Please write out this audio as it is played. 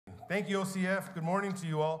Thank you, OCF. Good morning to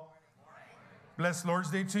you all. Blessed Lord's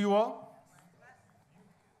Day to you all.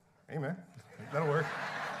 Amen. That'll work.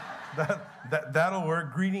 That'll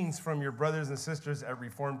work. Greetings from your brothers and sisters at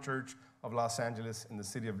Reformed Church of Los Angeles in the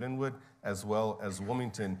city of Linwood, as well as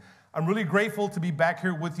Wilmington. I'm really grateful to be back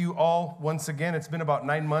here with you all once again. It's been about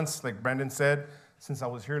 9 months, like Brandon said, since I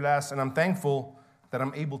was here last, and I'm thankful that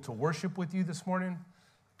I'm able to worship with you this morning,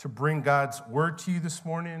 to bring God's word to you this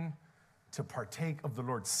morning, to partake of the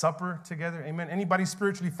Lord's Supper together. Amen. Anybody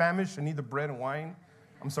spiritually famished and need the bread and wine?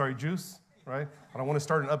 I'm sorry, juice, right? I don't want to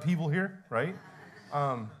start an upheaval here, right?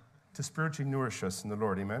 To spiritually nourish us in the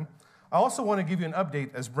Lord, amen. I also want to give you an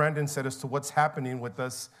update, as Brandon said, as to what's happening with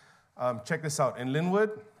us. Check this out. In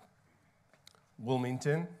Linwood,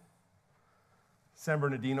 Wilmington, San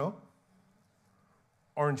Bernardino,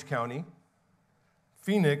 Orange County,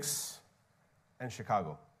 Phoenix, and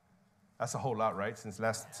Chicago. That's a whole lot, right, since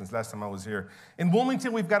last time I was here. In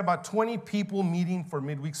Wilmington, we've got about 20 people meeting for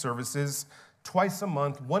midweek services twice a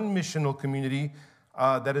month, one missional community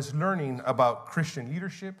that is learning about Christian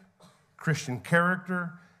leadership, Christian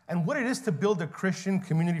character, and what it is to build a Christian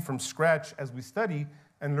community from scratch as we study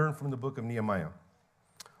and learn from the book of Nehemiah.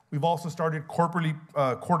 We've also started quarterly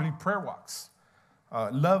prayer walks,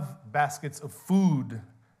 love baskets of food,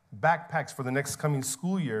 backpacks for the next coming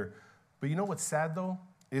school year. But you know what's sad, though,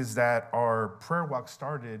 is that our prayer walk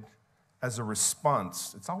started as a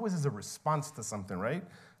response. It's always as a response to something, right?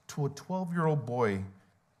 To a 12-year-old boy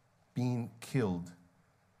being killed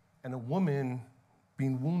and a woman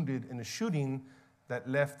being wounded in a shooting that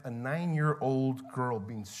left a 9-year-old girl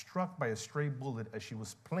being struck by a stray bullet as she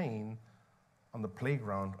was playing on the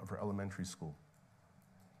playground of her elementary school.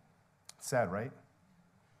 Sad, right?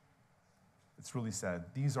 It's really sad.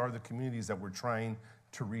 These are the communities that we're trying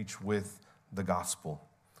to reach with the gospel.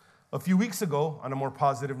 A few weeks ago, on a more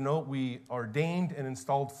positive note, we ordained and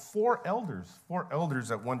installed four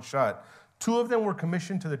elders at one shot. 2 of them were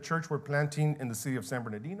commissioned to the church we're planting in the city of San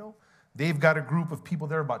Bernardino. They've got a group of people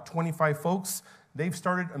there, about 25 folks. They've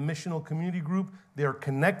started a missional community group. They're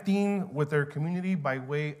connecting with their community by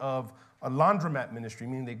way of a laundromat ministry,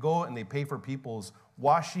 meaning they go and they pay for people's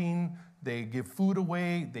washing, they give food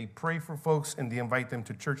away, they pray for folks, and they invite them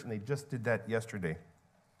to church, and they just did that yesterday.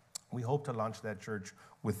 We hope to launch that church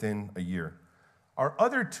within a year. Our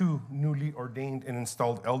other 2 newly ordained and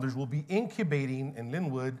installed elders will be incubating in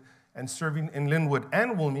Linwood and serving in Linwood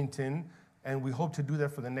and Wilmington, and we hope to do that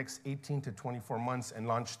for the next 18 to 24 months and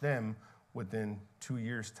launch them within 2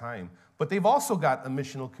 years' time. But they've also got a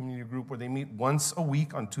missional community group where they meet once a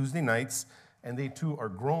week on Tuesday nights, and they too are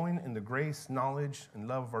growing in the grace, knowledge, and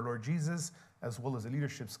love of our Lord Jesus, as well as the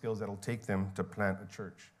leadership skills that will take them to plant a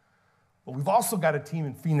church. But we've also got a team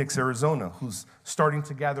in Phoenix, Arizona, who's starting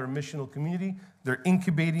to gather a missional community. They're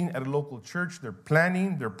incubating at a local church. They're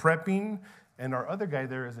planning, they're prepping, and our other guy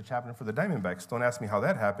there is a chaplain for the Diamondbacks. Don't ask me how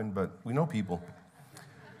that happened, but we know people.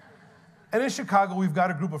 And in Chicago, we've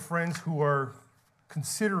got a group of friends who are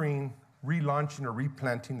considering relaunching or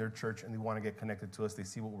replanting their church, and they want to get connected to us. They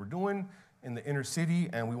see what we're doing in the inner city,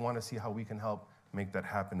 and we want to see how we can help make that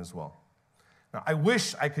happen as well. Now, I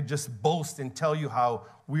wish I could just boast and tell you how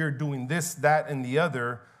we are doing this, that, and the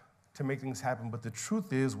other to make things happen, but the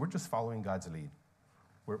truth is we're just following God's lead.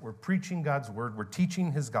 We're preaching God's word, we're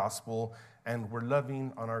teaching his gospel, and we're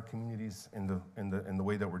loving on our communities in the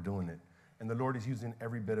way that we're doing it. And the Lord is using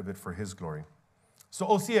every bit of it for his glory. So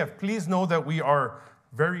OCF, please know that we are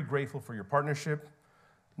very grateful for your partnership.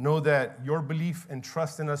 Know that your belief and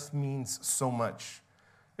trust in us means so much.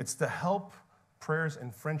 It's to help prayers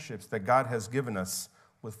and friendships that God has given us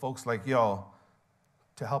with folks like y'all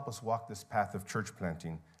to help us walk this path of church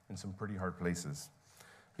planting in some pretty hard places.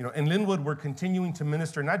 You know, in Linwood, we're continuing to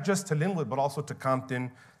minister not just to Linwood, but also to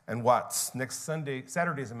Compton and Watts. Next Saturday,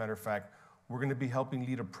 as a matter of fact, we're going to be helping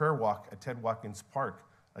lead a prayer walk at Ted Watkins Park,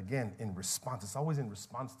 again, in response. It's always in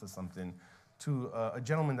response to something, to a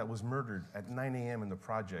gentleman that was murdered at 9 a.m. in the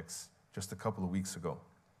projects just a couple of weeks ago.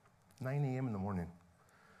 9 a.m. in the morning.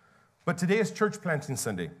 But today is Church Planting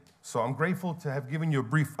Sunday, so I'm grateful to have given you a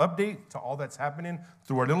brief update to all that's happening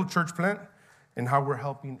through our little church plant and how we're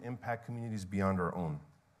helping impact communities beyond our own.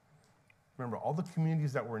 Remember, all the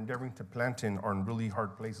communities that we're endeavoring to plant in are in really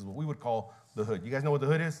hard places, what we would call the hood. You guys know what the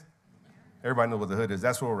hood is? Everybody knows what the hood is.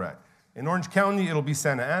 That's where we're at. In Orange County, it'll be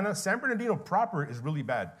Santa Ana. San Bernardino proper is really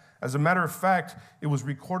bad. As a matter of fact, it was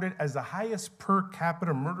recorded as the highest per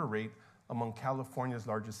capita murder rate among California's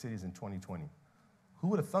largest cities in 2020. Who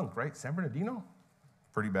would have thunk, right? San Bernardino?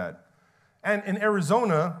 Pretty bad. And in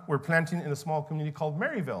Arizona, we're planting in a small community called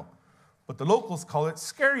Maryville. But the locals call it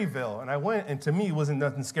Scaryville. And I went, and to me, wasn't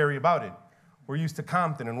nothing scary about it. We're used to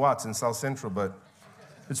Compton and Watts and South Central, but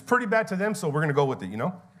It's pretty bad to them, so we're going to go with it, you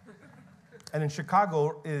know? And in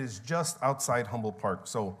Chicago, it is just outside Humboldt Park.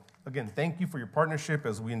 So again, thank you for your partnership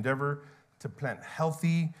as we endeavor to plant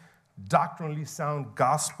healthy, doctrinally sound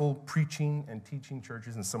gospel preaching and teaching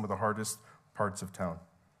churches in some of the hardest parts of town.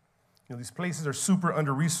 You know, these places are super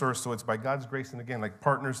under-resourced, so it's by God's grace, and again, like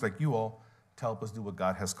partners like you all, to help us do what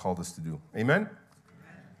God has called us to do. Amen?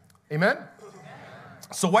 Amen? Amen?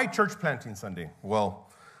 So why church planting Sunday? Well,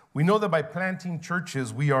 we know that by planting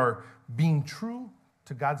churches, we are being true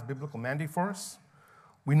to God's biblical mandate for us.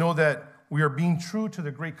 We know that we are being true to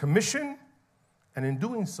the Great Commission, and in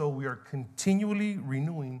doing so, we are continually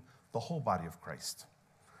renewing the whole body of Christ.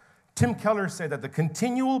 Tim Keller said that the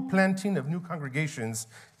continual planting of new congregations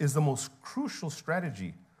is the most crucial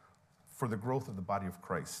strategy for the growth of the body of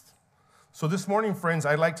Christ. So this morning, friends,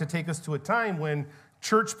 I'd like to take us to a time when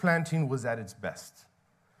church planting was at its best,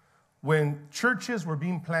 when churches were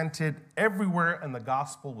being planted everywhere and the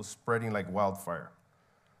gospel was spreading like wildfire.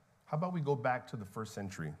 How about we go back to the first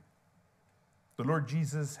century? The Lord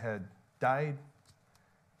Jesus had died,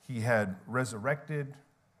 he had resurrected,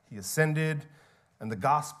 he ascended, and the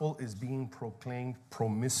gospel is being proclaimed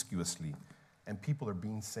promiscuously, and people are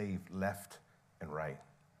being saved left and right.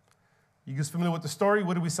 You guys familiar with the story?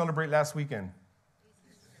 What did we celebrate last weekend?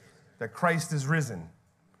 That Christ is risen.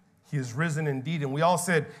 He is risen indeed, and we all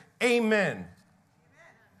said, amen.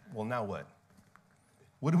 Well, now what?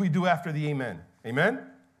 What do we do after the amen? Amen?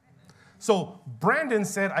 So Brandon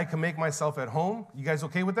said I can make myself at home. You guys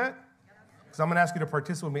okay with that? Because I'm going to ask you to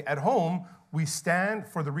participate with me. At home, we stand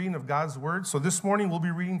for the reading of God's word. So this morning, we'll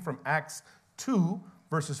be reading from Acts 2,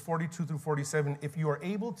 verses 42 through 47. If you are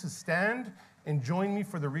able to stand and join me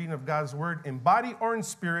for the reading of God's word, in body or in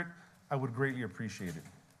spirit, I would greatly appreciate it.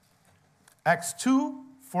 Acts 2,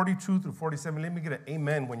 42 through 47. Let me get an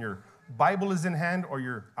amen when your Bible is in hand or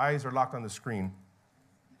your eyes are locked on the screen.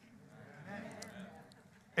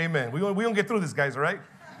 Amen. We don't get through this, guys, all right?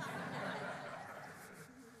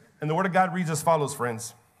 And the word of God reads as follows,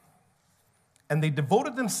 friends. And they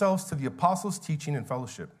devoted themselves to the apostles' teaching and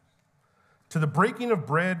fellowship, to the breaking of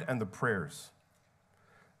bread and the prayers.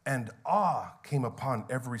 And awe came upon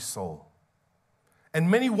every soul. And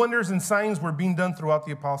many wonders and signs were being done through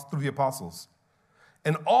the apostles.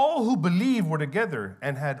 And all who believed were together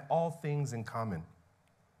and had all things in common.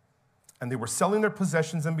 And they were selling their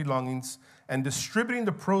possessions and belongings and distributing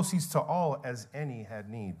the proceeds to all as any had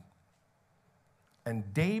need.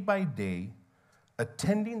 And day by day,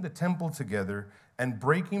 attending the temple together and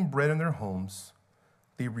breaking bread in their homes,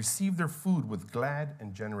 they received their food with glad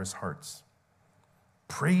and generous hearts,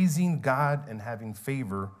 praising God and having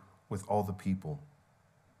favor with all the people.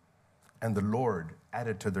 And the Lord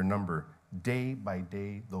added to their number day by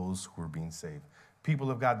day those who were being saved.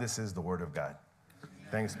 People of God, this is the word of God.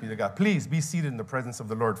 Thanks be to God. Please be seated in the presence of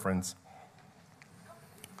the Lord, friends.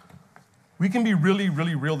 We can be really,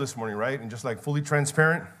 really real this morning, right? And just like fully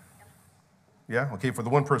transparent. Yeah? Okay, for the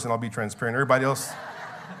one person, I'll be transparent. Everybody else,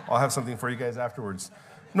 I'll have something for you guys afterwards.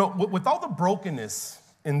 No, with all the brokenness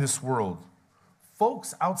in this world,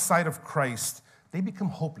 folks outside of Christ, they become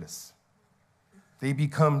hopeless. They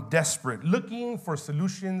become desperate, looking for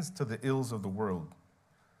solutions to the ills of the world.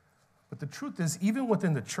 But the truth is, even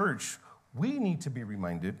within the church, we need to be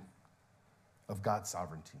reminded of God's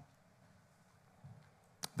sovereignty,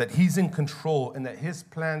 that he's in control and that his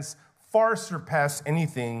plans far surpass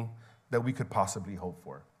anything that we could possibly hope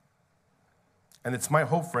for. And it's my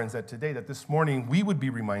hope, friends, that today, that this morning, we would be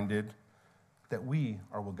reminded that we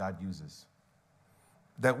are what God uses,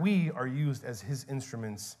 that we are used as his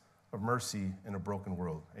instruments of mercy in a broken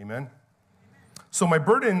world. Amen? So my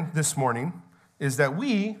burden this morning is that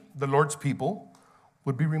we, the Lord's people,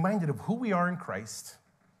 would be reminded of who we are in Christ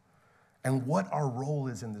and what our role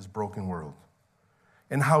is in this broken world,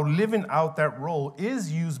 and how living out that role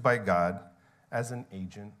is used by God as an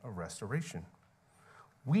agent of restoration.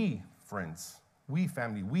 We, friends, we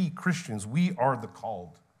family, we Christians, we are the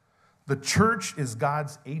called. The church is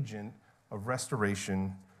God's agent of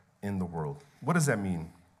restoration in the world. What does that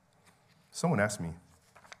mean? Someone asked me.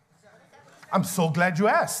 I'm so glad you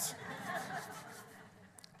asked.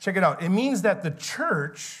 Check it out. It means that the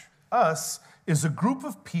church, us, is a group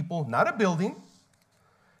of people, not a building.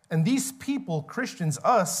 And these people, Christians,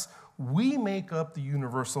 us, we make up the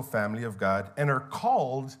universal family of God and are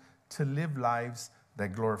called to live lives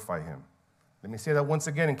that glorify him. Let me say that once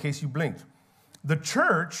again in case you blinked. The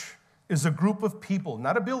church is a group of people,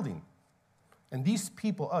 not a building. And these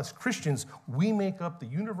people, us, Christians, we make up the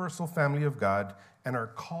universal family of God and are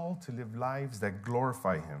called to live lives that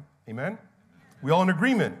glorify him. Amen? We all in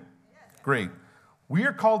agreement? Great. We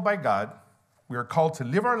are called by God. We are called to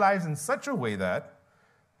live our lives in such a way that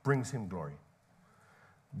brings him glory.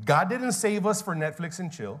 God didn't save us for Netflix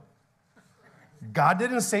and chill. God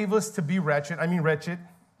didn't save us to be wretched.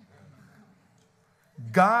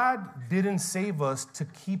 God didn't save us to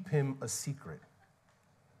keep him a secret.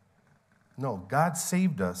 No, God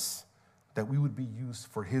saved us that we would be used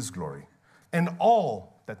for his glory and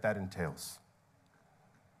all that that entails.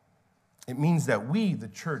 It means that we, the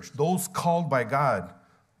church, those called by God,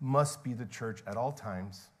 must be the church at all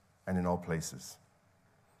times and in all places,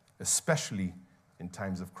 especially in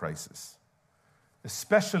times of crisis,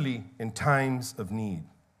 especially in times of need,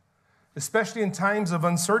 especially in times of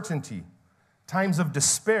uncertainty, times of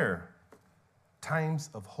despair, times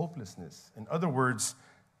of hopelessness. In other words,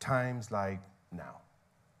 times like now.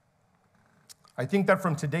 I think that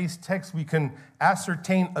from today's text, we can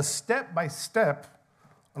ascertain a step-by-step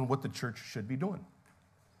on what the church should be doing.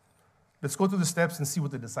 Let's go through the steps and see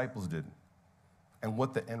what the disciples did and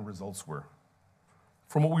what the end results were.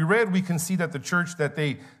 From what we read, we can see that the church, that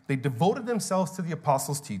they devoted themselves to the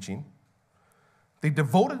apostles' teaching. They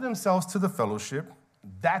devoted themselves to the fellowship.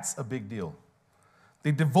 That's a big deal.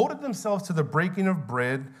 They devoted themselves to the breaking of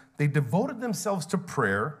bread. They devoted themselves to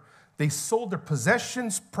prayer. They sold their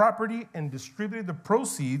possessions, property, and distributed the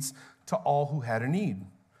proceeds to all who had a need.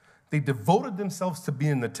 They devoted themselves to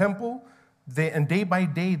being in the temple, and day by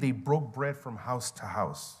day, they broke bread from house to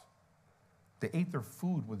house. They ate their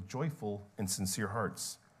food with joyful and sincere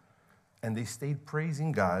hearts, and they stayed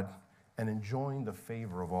praising God and enjoying the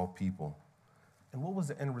favor of all people. And what was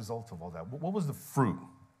the end result of all that? What was the fruit?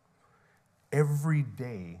 Every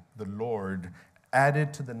day, the Lord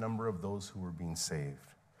added to the number of those who were being saved.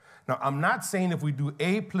 Now, I'm not saying if we do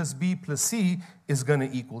A plus B plus C is going to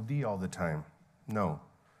equal D all the time. No.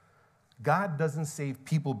 God doesn't save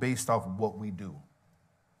people based off what we do,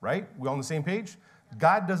 right? We all on the same page?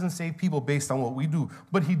 God doesn't save people based on what we do,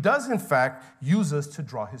 but he does, in fact, use us to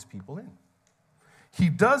draw his people in. He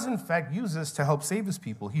does, in fact, use us to help save his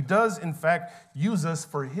people. He does, in fact, use us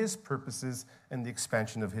for his purposes and the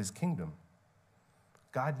expansion of his kingdom.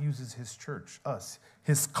 God uses his church, us,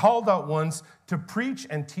 his called out ones, to preach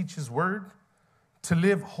and teach his word, to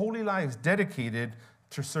live holy lives dedicated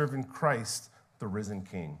to serving Christ, the risen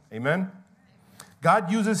King. Amen?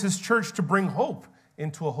 God uses his church to bring hope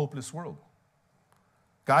into a hopeless world.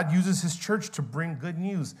 God uses his church to bring good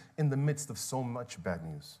news in the midst of so much bad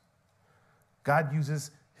news. God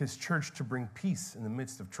uses his church to bring peace in the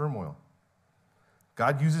midst of turmoil.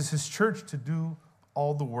 God uses his church to do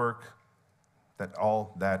all the work that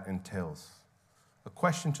all that entails. A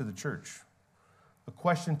question to the church, a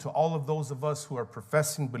question to all of those of us who are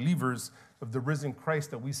professing believers of the risen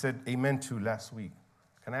Christ that we said amen to last week.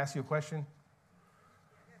 Can I ask you a question?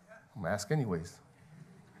 I'm going to ask anyways.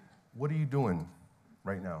 What are you doing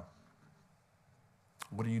right now?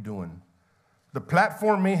 What are you doing? The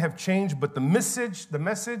platform may have changed, but the message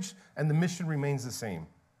and the mission remains the same.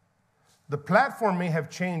 The platform may have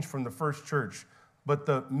changed from the first church, but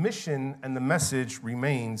the mission and the message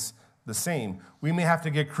remains the same. We may have to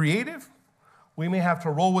get creative. We may have to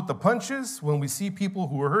roll with the punches when we see people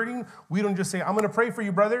who are hurting. We don't just say, I'm going to pray for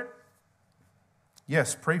you, brother.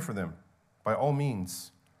 Yes, pray for them, by all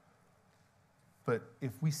means. But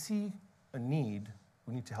if we see a need,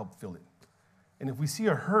 we need to help fill it. And if we see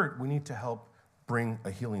a hurt, we need to help bring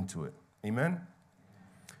a healing to it. Amen?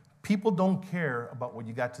 People don't care about what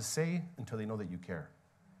you got to say until they know that you care.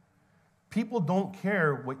 People don't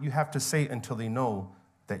care what you have to say until they know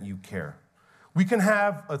that you care. We can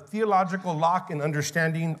have a theological lock and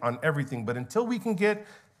understanding on everything, but until we can get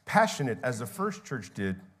passionate, as the first church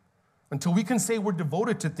did, until we can say we're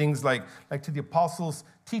devoted to things like to the apostles'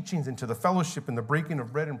 teachings and to the fellowship and the breaking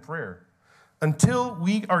of bread and prayer, until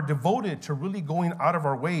we are devoted to really going out of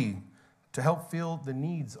our way to help fill the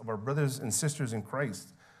needs of our brothers and sisters in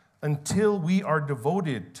Christ, until we are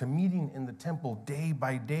devoted to meeting in the temple day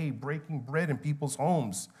by day, breaking bread in people's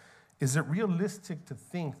homes, is it realistic to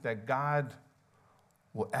think that God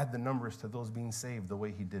will add the numbers to those being saved the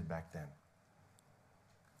way he did back then?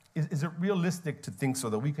 Is it realistic to think so,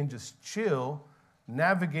 that we can just chill,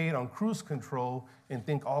 navigate on cruise control, and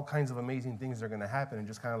think all kinds of amazing things are going to happen, and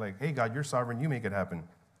just kind of like, hey, God, you're sovereign, you make it happen?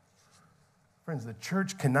 Friends, the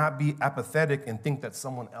church cannot be apathetic and think that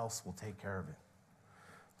someone else will take care of it.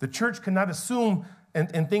 The church cannot assume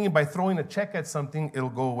and thinking by throwing a check at something, it'll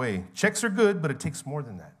go away. Checks are good, but it takes more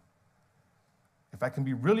than that. If I can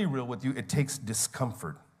be really real with you, it takes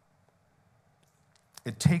discomfort.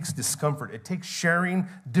 It takes discomfort. It takes sharing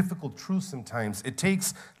difficult truths sometimes. It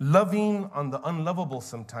takes loving on the unlovable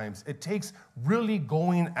sometimes. It takes really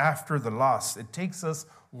going after the lost. It takes us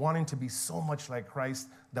wanting to be so much like Christ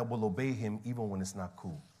that we'll obey him even when it's not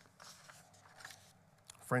cool.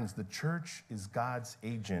 Friends, the church is God's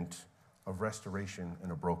agent of restoration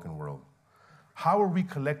in a broken world. How are we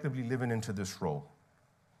collectively living into this role?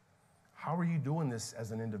 How are you doing this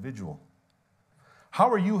as an individual? How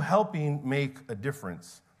are you helping make a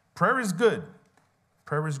difference? Prayer is good.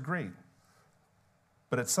 Prayer is great.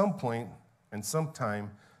 But at some point and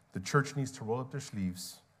sometime, the church needs to roll up their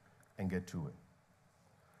sleeves and get to it.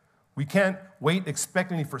 We can't wait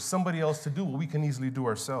expectantly for somebody else to do what we can easily do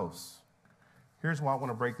ourselves. Here's why I want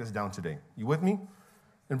to break this down today. You with me?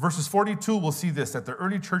 In verses 42, we'll see this, that the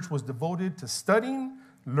early church was devoted to studying,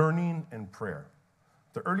 learning, and prayer.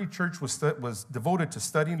 The early church was devoted to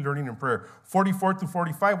studying, learning, and prayer. 44 through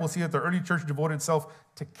 45, we'll see that the early church devoted itself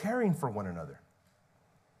to caring for one another.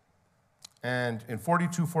 And in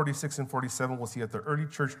 42, 46, and 47, we'll see that the early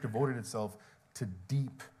church devoted itself to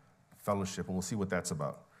deep fellowship, and we'll see what that's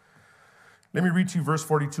about. Let me read to you verse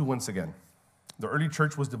 42 once again. The early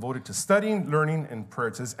church was devoted to studying, learning, and prayer.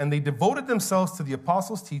 It says, and they devoted themselves to the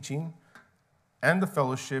apostles' teaching and the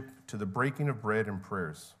fellowship, to the breaking of bread and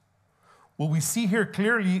prayers. What we see here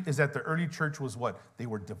clearly is that the early church was what? They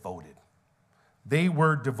were devoted. They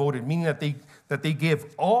were devoted, meaning that they gave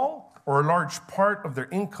all or a large part of their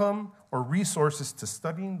income or resources to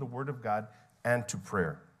studying the Word of God and to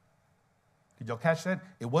prayer. Did y'all catch that?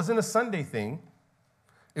 It wasn't a Sunday thing.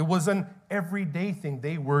 It was an everyday thing.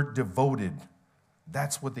 They were devoted.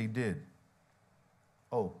 That's what they did.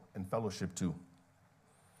 Oh, and fellowship too.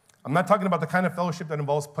 I'm not talking about the kind of fellowship that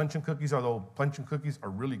involves punch and cookies, although punch and cookies are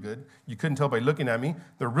really good. You couldn't tell by looking at me.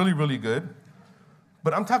 They're really, really good.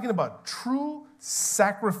 But I'm talking about true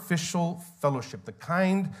sacrificial fellowship, the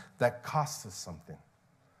kind that costs us something.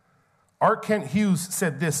 R. Kent Hughes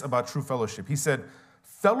said this about true fellowship. He said,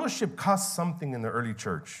 fellowship costs something in the early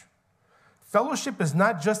church. Fellowship is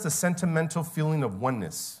not just a sentimental feeling of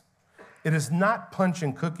oneness. It is not punch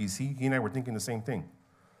and cookies. He and I were thinking the same thing.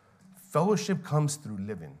 Fellowship comes through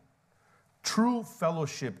living. True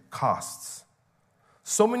fellowship costs.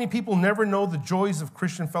 So many people never know the joys of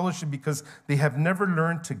Christian fellowship because they have never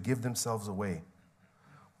learned to give themselves away.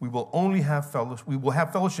 We will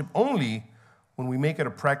have fellowship only when we make it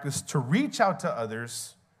a practice to reach out to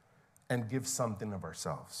others and give something of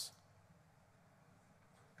ourselves.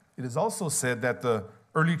 It is also said that the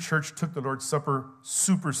early church took the Lord's Supper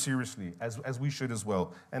super seriously, as we should as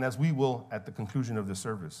well, and as we will at the conclusion of the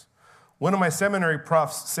service. One of my seminary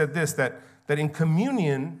profs said this, that in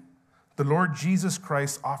communion, the Lord Jesus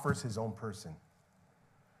Christ offers his own person.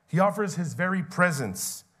 He offers his very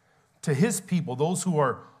presence to his people, those who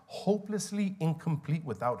are hopelessly incomplete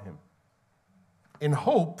without him. In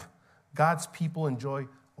hope, God's people enjoy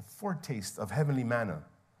a foretaste of heavenly manna,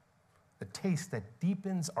 a taste that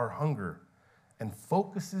deepens our hunger and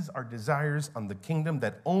focuses our desires on the kingdom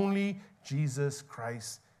that only Jesus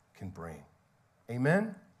Christ can bring.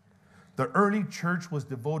 Amen? The early church was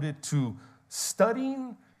devoted to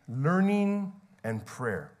studying, learning, and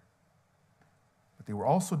prayer. But they were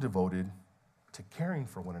also devoted to caring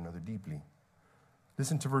for one another deeply.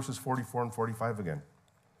 Listen to verses 44 and 45 again.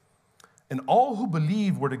 And all who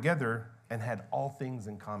believed were together and had all things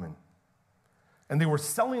in common. And they were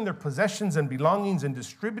selling their possessions and belongings and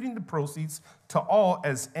distributing the proceeds to all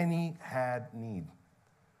as any had need.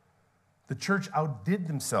 The church outdid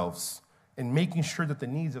themselves in making sure that the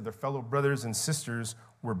needs of their fellow brothers and sisters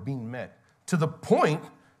were being met, to the point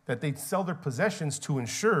that they'd sell their possessions to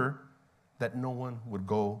ensure that no one would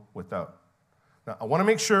go without. Now, I want to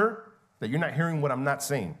make sure that you're not hearing what I'm not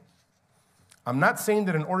saying. I'm not saying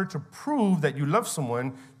that in order to prove that you love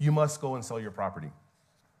someone, you must go and sell your property.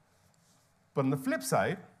 But on the flip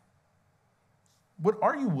side, what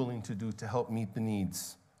are you willing to do to help meet the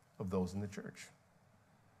needs of those in the church?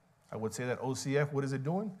 I would say that OCF, what is it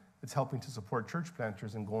doing? It's helping to support church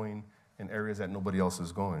planters and going in areas that nobody else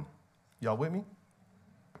is going. Y'all with me?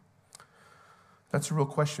 That's a real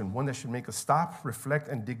question, one that should make us stop, reflect,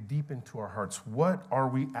 and dig deep into our hearts. What are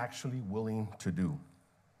we actually willing to do?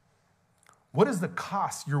 What is the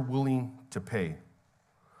cost you're willing to pay?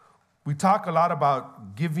 We talk a lot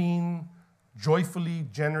about giving joyfully,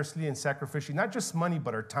 generously, and sacrificially, not just money,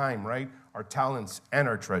 but our time, right? Our talents and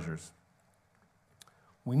our treasures.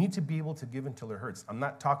 We need to be able to give until it hurts. I'm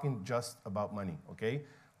not talking just about money, okay?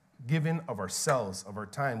 Giving of ourselves, of our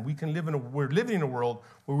time. We're living in a world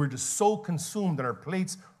where we're just so consumed that our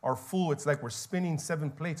plates are full. It's like we're spinning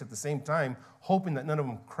 7 plates at the same time, hoping that none of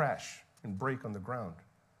them crash and break on the ground.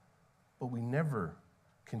 But we never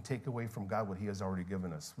can take away from God what he has already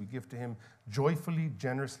given us. We give to him joyfully,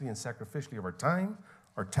 generously, and sacrificially of our time,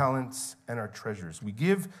 our talents, and our treasures. We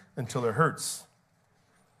give until it hurts.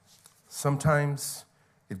 Sometimes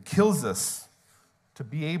it kills us to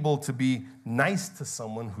be able to be nice to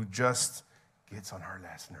someone who just gets on our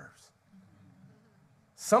last nerves.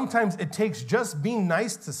 Sometimes it takes just being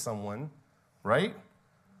nice to someone, right,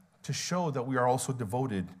 to show that we are also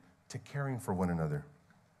devoted to caring for one another.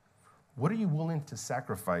 What are you willing to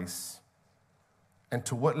sacrifice, and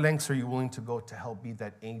to what lengths are you willing to go to help be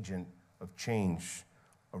that agent of change,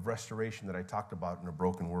 of restoration that I talked about in a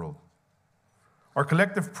broken world? Our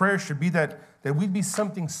collective prayer should be that we'd be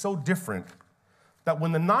something so different that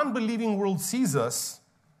when the non-believing world sees us,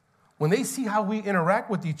 when they see how we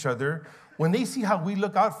interact with each other, when they see how we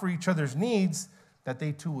look out for each other's needs, that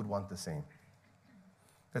they too would want the same.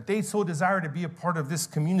 That they so desire to be a part of this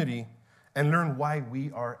community and learn why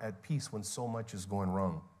we are at peace when so much is going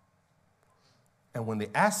wrong. And when they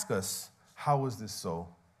ask us, how is this so?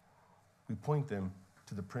 We point them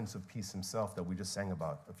to the Prince of Peace himself that we just sang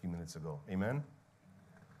about a few minutes ago. Amen?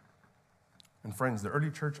 And friends, the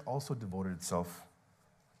early church also devoted itself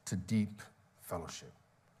to deep fellowship.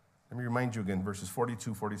 Let me remind you again, verses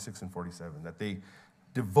 42, 46, and 47, that they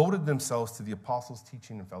devoted themselves to the apostles'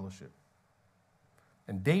 teaching and fellowship.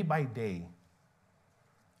 And day by day,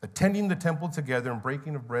 attending the temple together and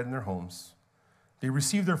breaking of bread in their homes, they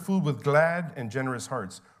received their food with glad and generous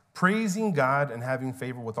hearts, praising God and having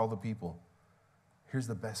favor with all the people. Here's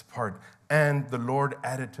the best part. And the Lord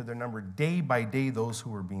added to their number day by day those who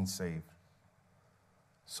were being saved.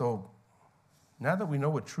 So now that we know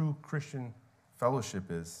what true Christian fellowship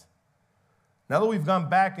is, now that we've gone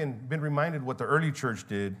back and been reminded what the early church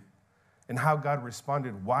did and how God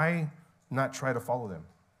responded, why not try to follow them?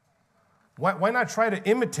 Why not try to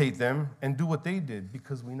imitate them and do what they did?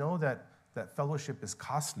 Because we know that fellowship is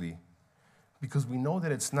costly. Because we know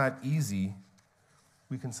that it's not easy.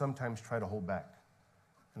 We can sometimes try to hold back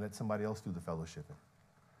and let somebody else do the fellowshipping.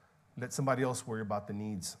 Let somebody else worry about the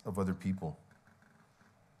needs of other people.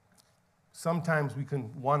 Sometimes we can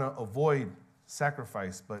want to avoid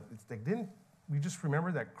sacrifice, but it's like, didn't we just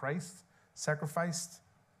remember that Christ sacrificed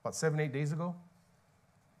about 7, 8 days ago?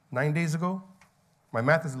 9 days ago? My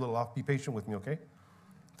math is a little off. Be patient with me, okay?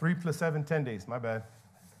 3 + 7, 10 days. My bad.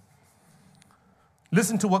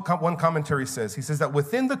 Listen to what one commentary says. He says that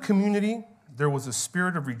within the community, there was a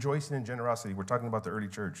spirit of rejoicing and generosity. We're talking about the early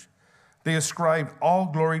church. They ascribed all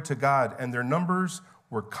glory to God, and their numbers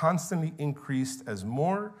were constantly increased as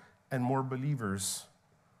more and more believers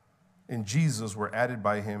in Jesus were added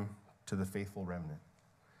by him to the faithful remnant.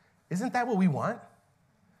 Isn't that what we want?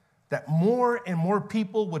 That more and more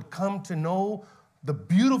people would come to know the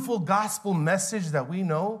beautiful gospel message that we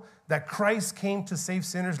know, that Christ came to save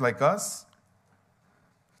sinners like us.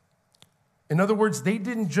 In other words, they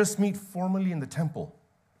didn't just meet formally in the temple.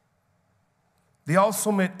 They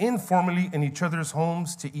also met informally in each other's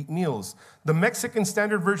homes to eat meals. The Mexican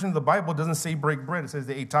Standard Version of the Bible doesn't say break bread, it says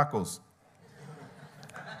they ate tacos.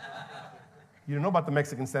 You don't know about the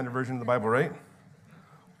Mexican Standard Version of the Bible, right?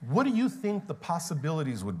 What do you think the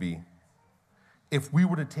possibilities would be if we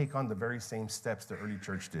were to take on the very same steps the early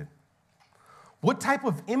church did? What type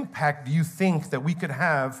of impact do you think that we could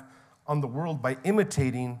have on the world by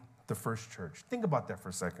imitating the first church? Think about that for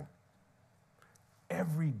a second.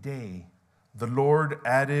 Every day, the Lord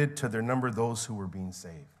added to their number those who were being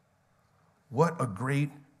saved. What a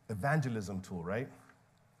great evangelism tool, right?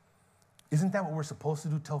 Isn't that what we're supposed to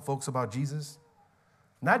do, tell folks about Jesus?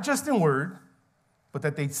 Not just in word, but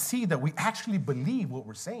that they see that we actually believe what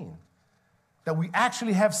we're saying, that we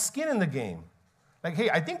actually have skin in the game. Like, hey,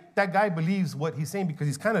 I think that guy believes what he's saying because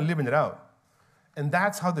he's kind of living it out. And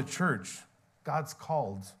that's how the church, God's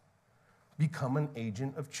called, become an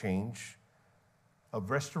agent of change, of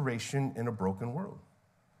restoration in a broken world.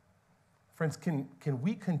 Friends, can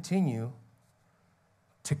we continue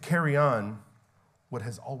to carry on what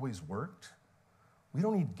has always worked? We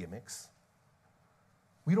don't need gimmicks.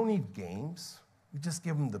 We don't need games. We just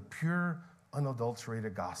give them the pure,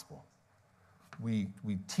 unadulterated gospel. We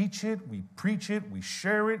teach it, we preach it, we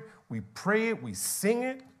share it, we pray it, we sing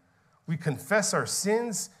it, we confess our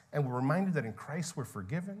sins, and we're reminded that in Christ we're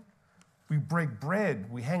forgiven. We break bread,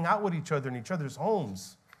 we hang out with each other in each other's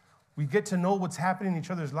homes. We get to know what's happening in each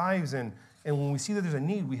other's lives, and when we see that there's a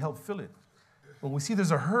need, we help fill it. When we see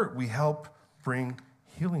there's a hurt, we help bring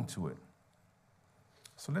healing to it.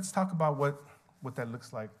 So let's talk about what that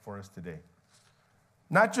looks like for us today.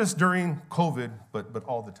 Not just during COVID, but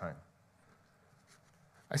all the time.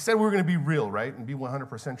 I said we were going to be real, right, and be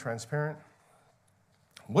 100% transparent.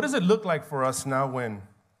 What does it look like for us now when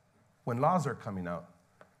laws are coming out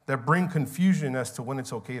that bring confusion as to when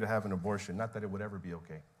it's okay to have an abortion? Not that it would ever be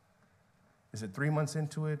okay. Is it 3 months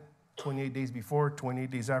into it, 28 days before, 28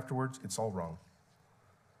 days afterwards? It's all wrong.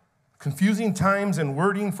 Confusing times and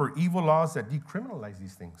wording for evil laws that decriminalize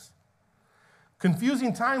these things.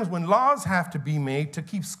 Confusing times when laws have to be made to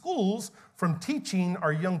keep schools from teaching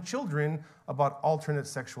our young children about alternate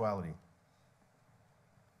sexuality.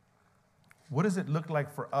 What does it look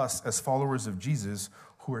like for us as followers of Jesus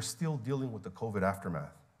who are still dealing with the COVID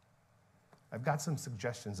aftermath? I've got some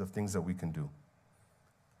suggestions of things that we can do.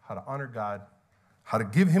 How to honor God, how to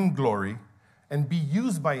give him glory, and be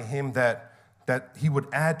used by him that he would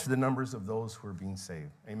add to the numbers of those who are being saved.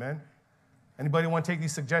 Amen? Anybody want to take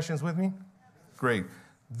these suggestions with me? Great.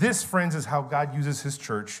 This, friends, is how God uses his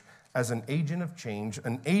church as an agent of change,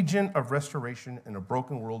 an agent of restoration in a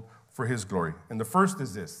broken world for his glory. And the first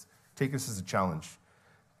is this. Take this as a challenge.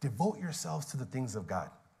 Devote yourselves to the things of God.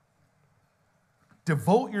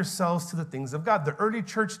 Devote yourselves to the things of God. The early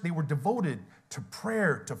church, they were devoted to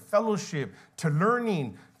prayer, to fellowship, to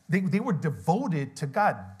learning. They were devoted to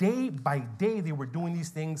God. Day by day, they were doing these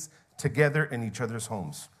things together in each other's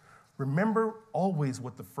homes. Remember always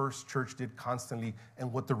what the first church did constantly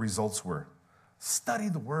and what the results were. Study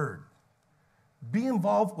the word. Be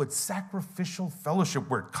involved with sacrificial fellowship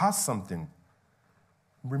where it costs something.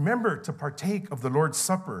 Remember to partake of the Lord's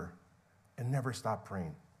Supper and never stop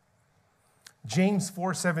praying. James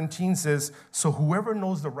 4:17 says, so whoever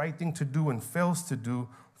knows the right thing to do and fails to do,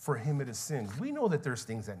 for him it is sin. We know that there's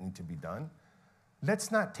things that need to be done.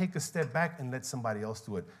 Let's not take a step back and let somebody else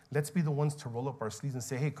do it. Let's be the ones to roll up our sleeves and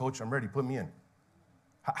say, hey, coach, I'm ready. Put me in.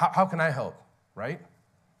 How can I help, right?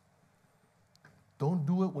 Don't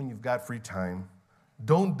do it when you've got free time.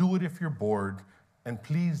 Don't do it if you're bored. And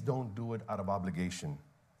please don't do it out of obligation.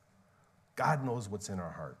 God knows what's in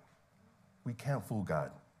our heart. We can't fool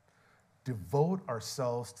God. Devote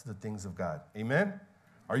ourselves to the things of God. Amen?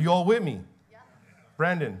 Are you all with me? Yeah.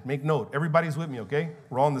 Brandon, make note. Everybody's with me, okay?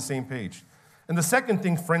 We're all on the same page. And the second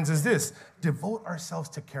thing, friends, is this. Devote ourselves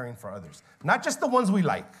to caring for others. Not just the ones we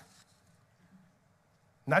like.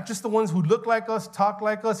 Not just the ones who look like us, talk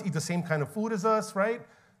like us, eat the same kind of food as us, right?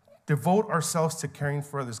 Devote ourselves to caring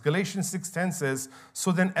for others. Galatians 6:10 says,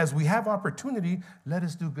 so then as we have opportunity, let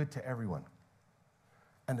us do good to everyone.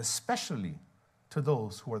 And especially to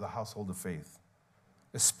those who are the household of faith.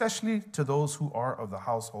 Especially to those who are of the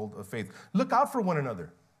household of faith. Look out for one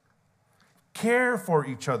another. Care for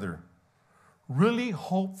each other. Really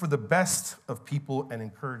hope for the best of people and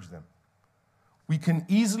encourage them. We can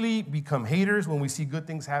easily become haters when we see good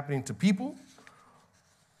things happening to people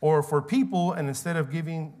or for people, and instead of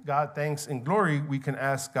giving God thanks and glory, we can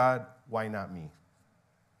ask God, why not me?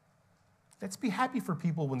 Let's be happy for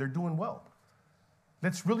people when they're doing well.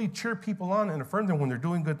 Let's really cheer people on and affirm them when they're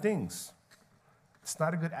doing good things. It's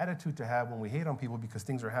not a good attitude to have when we hate on people because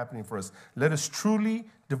things are happening for us. Let us truly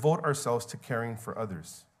devote ourselves to caring for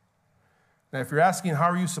others. Now, if you're asking how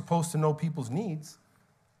are you supposed to know people's needs,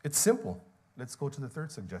 it's simple. Let's go to the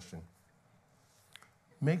third suggestion.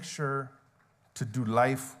 Make sure to do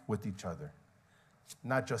life with each other,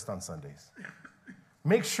 not just on Sundays.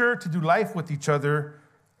 Make sure to do life with each other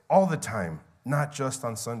all the time, not just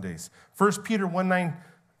on Sundays. 1 Peter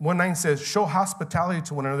 1:9 says, show hospitality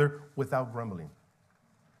to one another without grumbling.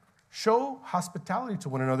 Show hospitality to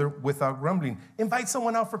one another without grumbling. Invite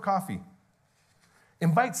someone out for coffee.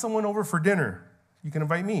 Invite someone over for dinner. You can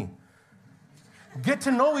invite me. Get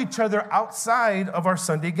to know each other outside of our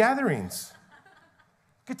Sunday gatherings.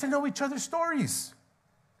 Get to know each other's stories.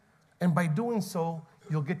 And by doing so,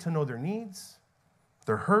 you'll get to know their needs,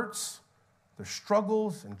 their hurts, their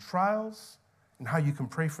struggles and trials, and how you can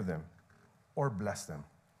pray for them or bless them.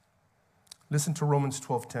 Listen to Romans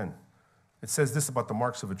 12:10. It says this about the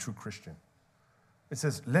marks of a true Christian. It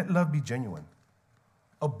says, let love be genuine.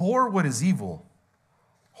 Abhor what is evil.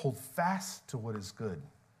 Hold fast to what is good.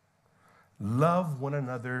 Love one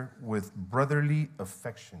another with brotherly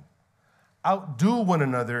affection. Outdo one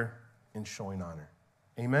another in showing honor.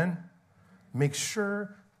 Amen? Make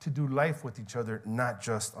sure to do life with each other, not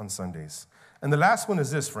just on Sundays. And the last one is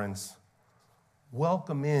this, friends.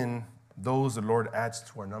 Welcome in those the Lord adds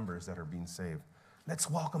to our numbers that are being saved. Let's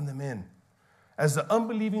welcome them in. As the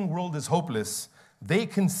unbelieving world is hopeless, they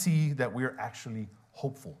can see that we are actually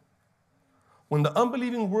hopeful. When the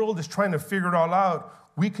unbelieving world is trying to figure it all out,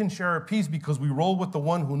 we can share our peace because we roll with the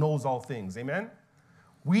one who knows all things. Amen?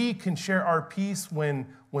 We can share our peace when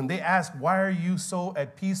they ask, why are you so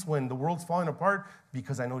at peace when the world's falling apart?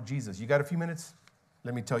 Because I know Jesus. You got a few minutes?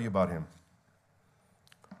 Let me tell you about him.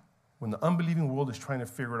 When the unbelieving world is trying to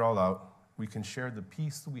figure it all out, we can share the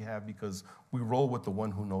peace that we have because we roll with the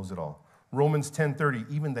one who knows it all. Romans 10:30,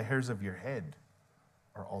 even the hairs of your head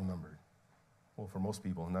are all numbered. Well, for most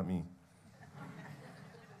people, not me.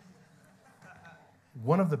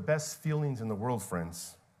 One of the best feelings in the world,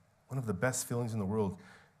 friends, One of the best feelings in the world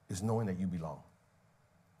is knowing that you belong.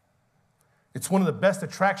 It's one of the best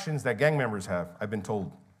attractions that gang members have, I've been told.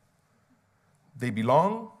 They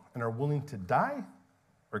belong and are willing to die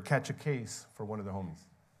or catch a case for one of their homies.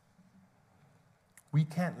 We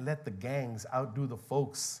can't let the gangs outdo the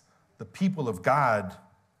folks, the people of God,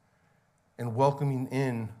 in welcoming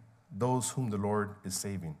in those whom the Lord is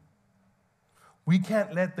saving. We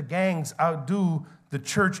can't let the gangs outdo the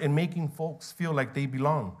church in making folks feel like they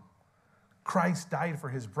belong. Christ died for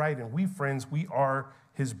his bride, and we, friends, we are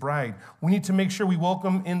his bride. We need to make sure we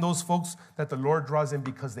welcome in those folks that the Lord draws in,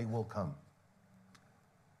 because they will come.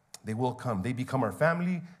 They will come. They become our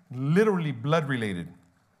family, literally blood related,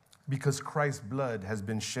 because Christ's blood has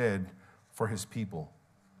been shed for his people,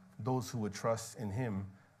 those who would trust in him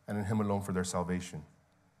and in him alone for their salvation.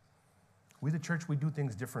 We, the church, we do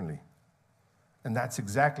things differently. And that's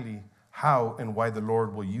exactly how and why the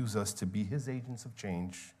Lord will use us to be his agents of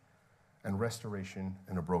change and restoration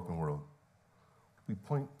in a broken world. We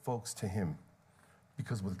point folks to him,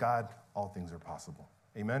 because with God, all things are possible.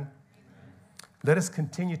 Amen? Let us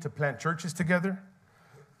continue to plant churches together.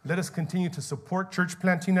 Let us continue to support church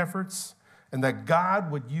planting efforts, and that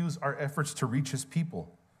God would use our efforts to reach his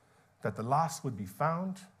people, that the lost would be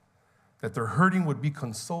found, that their hurting would be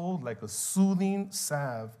consoled like a soothing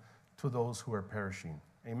salve to those who are perishing.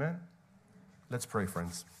 Amen? Let's pray,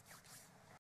 friends.